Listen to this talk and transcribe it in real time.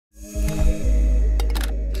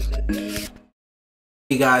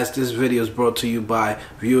Hey guys, this video is brought to you by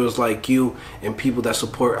viewers like you and people that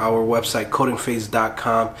support our website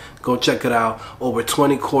CodingPhase.com. Go check it out. Over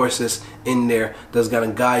 20 courses in there that's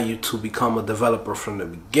gonna guide you to become a developer from the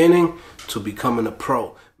beginning to becoming a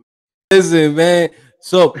pro. Listen, man.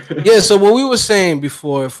 So what we were saying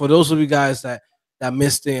before, for those of you guys that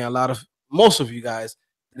missed it, most of you guys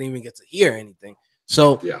didn't even get to hear anything.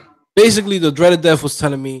 So basically, the dreaded death was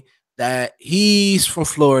telling me that he's from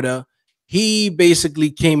Florida. He basically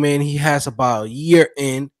came in. He has about a year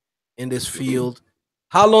in this field.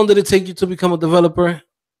 How long did it take you to become a developer?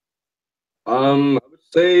 I would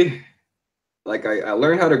say, like, I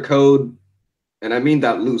learned how to code, and I mean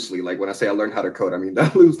that loosely. Like, when I say I learned how to code, I mean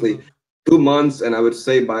that loosely. 2 months, and I would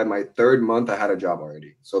say by my third month, I had a job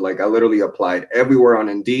already. So, like, I literally applied everywhere on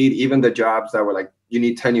Indeed, even the jobs that were like, you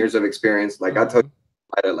need 10 years of experience. Like, I took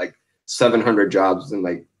I had like 700 jobs in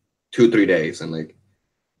like 2-3 days, and like,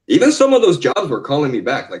 even some of those jobs were calling me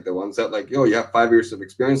back, like the ones that like, yo, you have 5 years of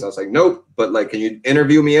experience. I was like, nope, but like, can you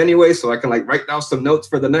interview me anyway so I can like write down some notes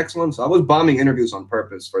for the next one? So I was bombing interviews on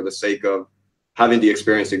purpose for the sake of having the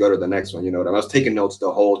experience to go to the next one. You know what I mean? I was taking notes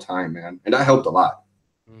the whole time, man, and that helped a lot.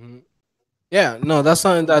 Yeah, no, that's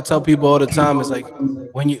something that I tell people all the time. Is like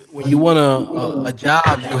when you want a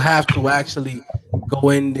job, you have to actually go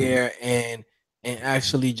in there and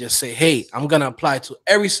actually just say, "Hey, I'm gonna apply to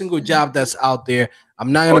every single job that's out there.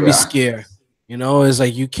 I'm not Oh gonna be yeah, scared." It's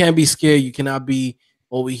like you can't be scared. You cannot be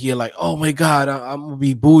over here like, "Oh my God, I'm gonna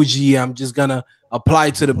be bougie. I'm just gonna apply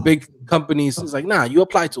to the big companies." It's like, nah, you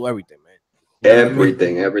apply to everything, man. You know what I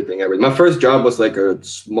mean? everything. My first job was like a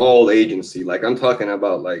small agency. Like, I'm talking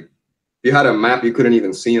about like, if you had a map, you couldn't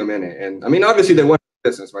even see them in it. And I mean, obviously they weren't in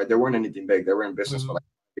business, right? They weren't anything big. They were in business for Mhm. like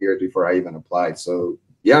years before I even applied. So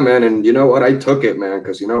yeah, man. And you know what? I took it, man,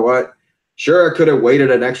 because you know what? Sure, I could have waited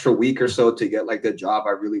an extra week or so to get like the job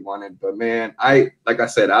I really wanted. But man, like I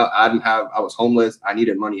said, I was homeless. I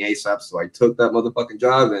needed money ASAP. So I took that motherfucking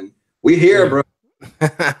job, and we here, Yeah. bro.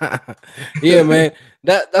 Yeah, man.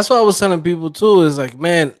 That's what I was telling people too. Is like,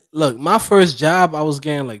 man, look, my first job, I was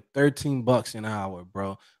getting like $13 an hour,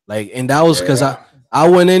 bro. Like, and that was because I Yeah. I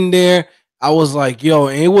went in there. I was like, yo,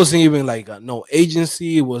 and it wasn't even like no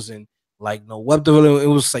agency. It wasn't like no web development. It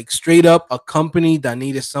was like straight up a company that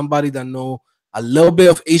needed somebody that know a little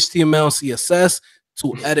bit of HTML, CSS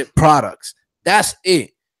to edit products. That's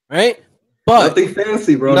it, right? But Nothing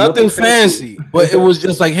fancy, bro. nothing Nothing fancy. fancy, but it was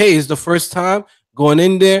just like, hey, it's the first time going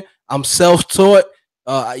in there. I'm self-taught.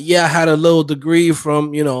 Yeah, I had a little degree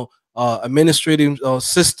from administrative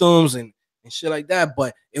systems and shit like that,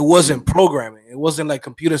 but it wasn't programming. It wasn't like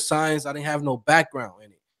computer science. I didn't have no background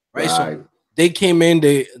in it, right? So Right. they came in.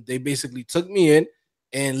 They basically took me in,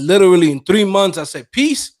 and literally in 3 months, I said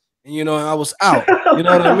peace, and I was out. You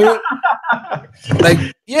know what I mean? Like,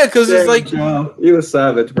 yeah, because it's Damn, like Joe. You a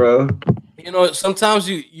savage, bro. sometimes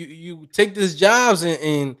you take these jobs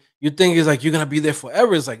and you think it's like you're gonna be there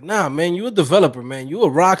forever. It's like, nah, man, you a developer, man. You a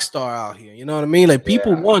rock star out here. You know what I mean? Like,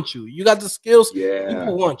 people Yeah. want you. You got the skills. Yeah.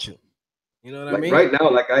 People want you. You know what I Like mean? right now,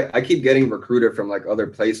 like I keep getting recruited from like other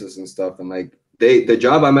places and stuff. And like the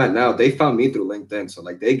job I'm at now, they found me through LinkedIn. So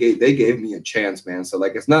like they gave me a chance, man. So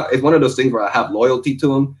like it's one of those things where I have loyalty to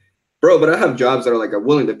them. Bro, but I have jobs that are like are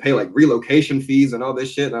willing to pay like relocation fees and all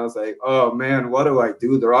this shit. And I was like, oh man, what do I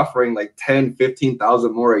do? They're offering like 10,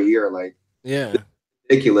 15,000 more a year. Like, Yeah.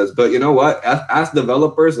 ridiculous. But you know what? As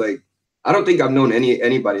developers, like I don't think I've known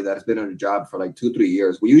anybody that's been in a job for like 2-3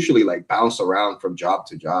 years. We usually like bounce around from job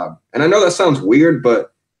to job. And I know that sounds weird,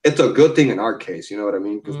 but it's a good thing in our case. You know what I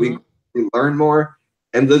mean? Because Mm-hmm. we learn more,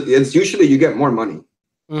 and it's usually you get more money,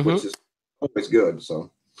 Mm-hmm. which is always good.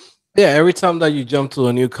 So Yeah. Every time that you jump to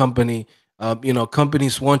a new company,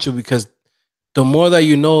 companies want you because the more that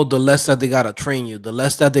you know, the less that they gotta train you, the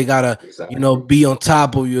less that they gotta, exactly. be on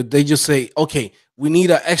top of you. They just say, okay, we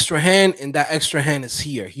need an extra hand, and that extra hand is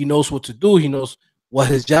here. He knows what to do. He knows what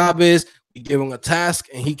his job is. We give him a task,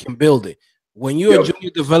 and he can build it. When you're a Yep.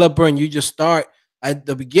 junior developer and you just start at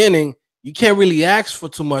the beginning, you can't really ask for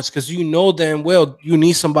too much because you know damn well you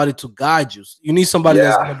need somebody to guide you. You need somebody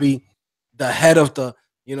that's gonna Yeah. be the head of the,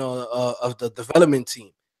 of the development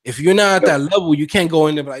team. If you're not at that Yep. level, you can't go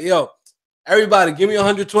in there and be like, yo, everybody, give me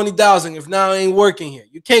 120,000. If now I ain't working here,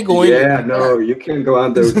 you can't go in there Yeah. like No, you can't go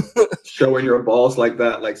out there that. showing your balls like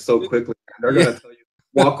that, like so quickly. They're Yeah, gonna tell you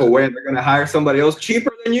walk away, and they're gonna hire somebody else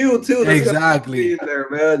cheaper than you too. That's gonna be exactly, in there,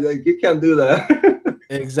 man. Like you can't do that.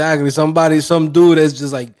 exactly. Some dude that's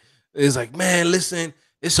just like is like, man, listen,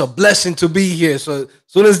 it's a blessing to be here. So as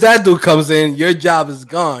soon as that dude comes in, your job is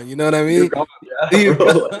gone. You know what I You're mean? gone, yeah, You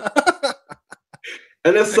bro. go-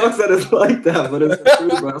 And it sucks that it's like that, but it's the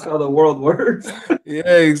truth, bro. That's how the world works.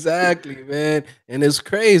 Yeah, exactly, man. And it's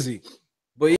crazy.